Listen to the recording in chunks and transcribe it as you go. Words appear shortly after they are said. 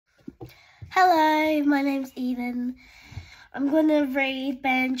Hello, my name's Eden. I'm going to read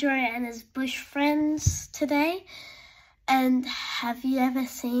Banjo and his bush friends today. And have you ever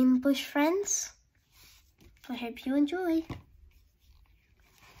seen bush friends? I hope you enjoy.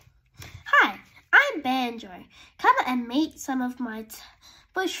 Hi, I'm Banjo. Come and meet some of my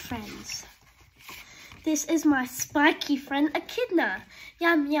bush friends. This is my spiky friend Echidna.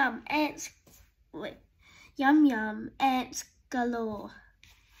 Yum yum, ants galore.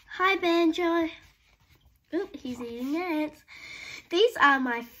 Hi Banjo. Oop, he's eating ants. These are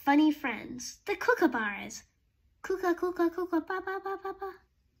my funny friends, the kookaburras. Kooka kooka kooka ba ba ba ba ba.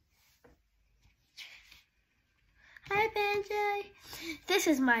 Hi Banjo. This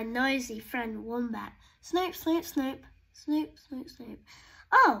is my nosy friend Wombat. Snoop snoop snoop. Snoop snoop snoop.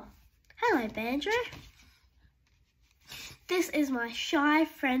 Oh, hello Banjo. This is my shy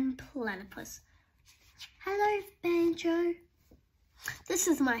friend Platypus. Hello Banjo. This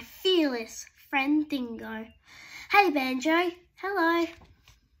is my fearless friend Dingo. Hey Banjo. Hello.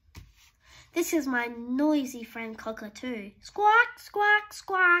 This is my noisy friend Cockatoo. Squawk, squawk,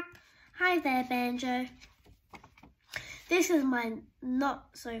 squawk. Hi there Banjo. This is my not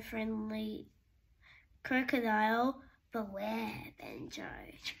so friendly crocodile. Beware Banjo,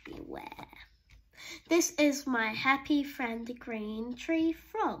 beware. This is my happy friend the green tree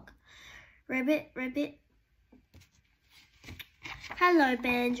frog. Ribbit, ribbit. Hello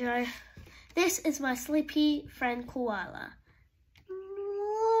Banjo. This is my sleepy friend Koala.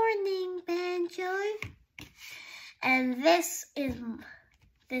 Morning Banjo. And this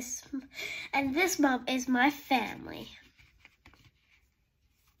mum is my family.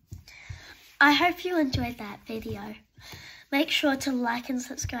 I hope you enjoyed that video. Make sure to like and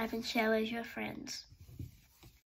subscribe and share with your friends.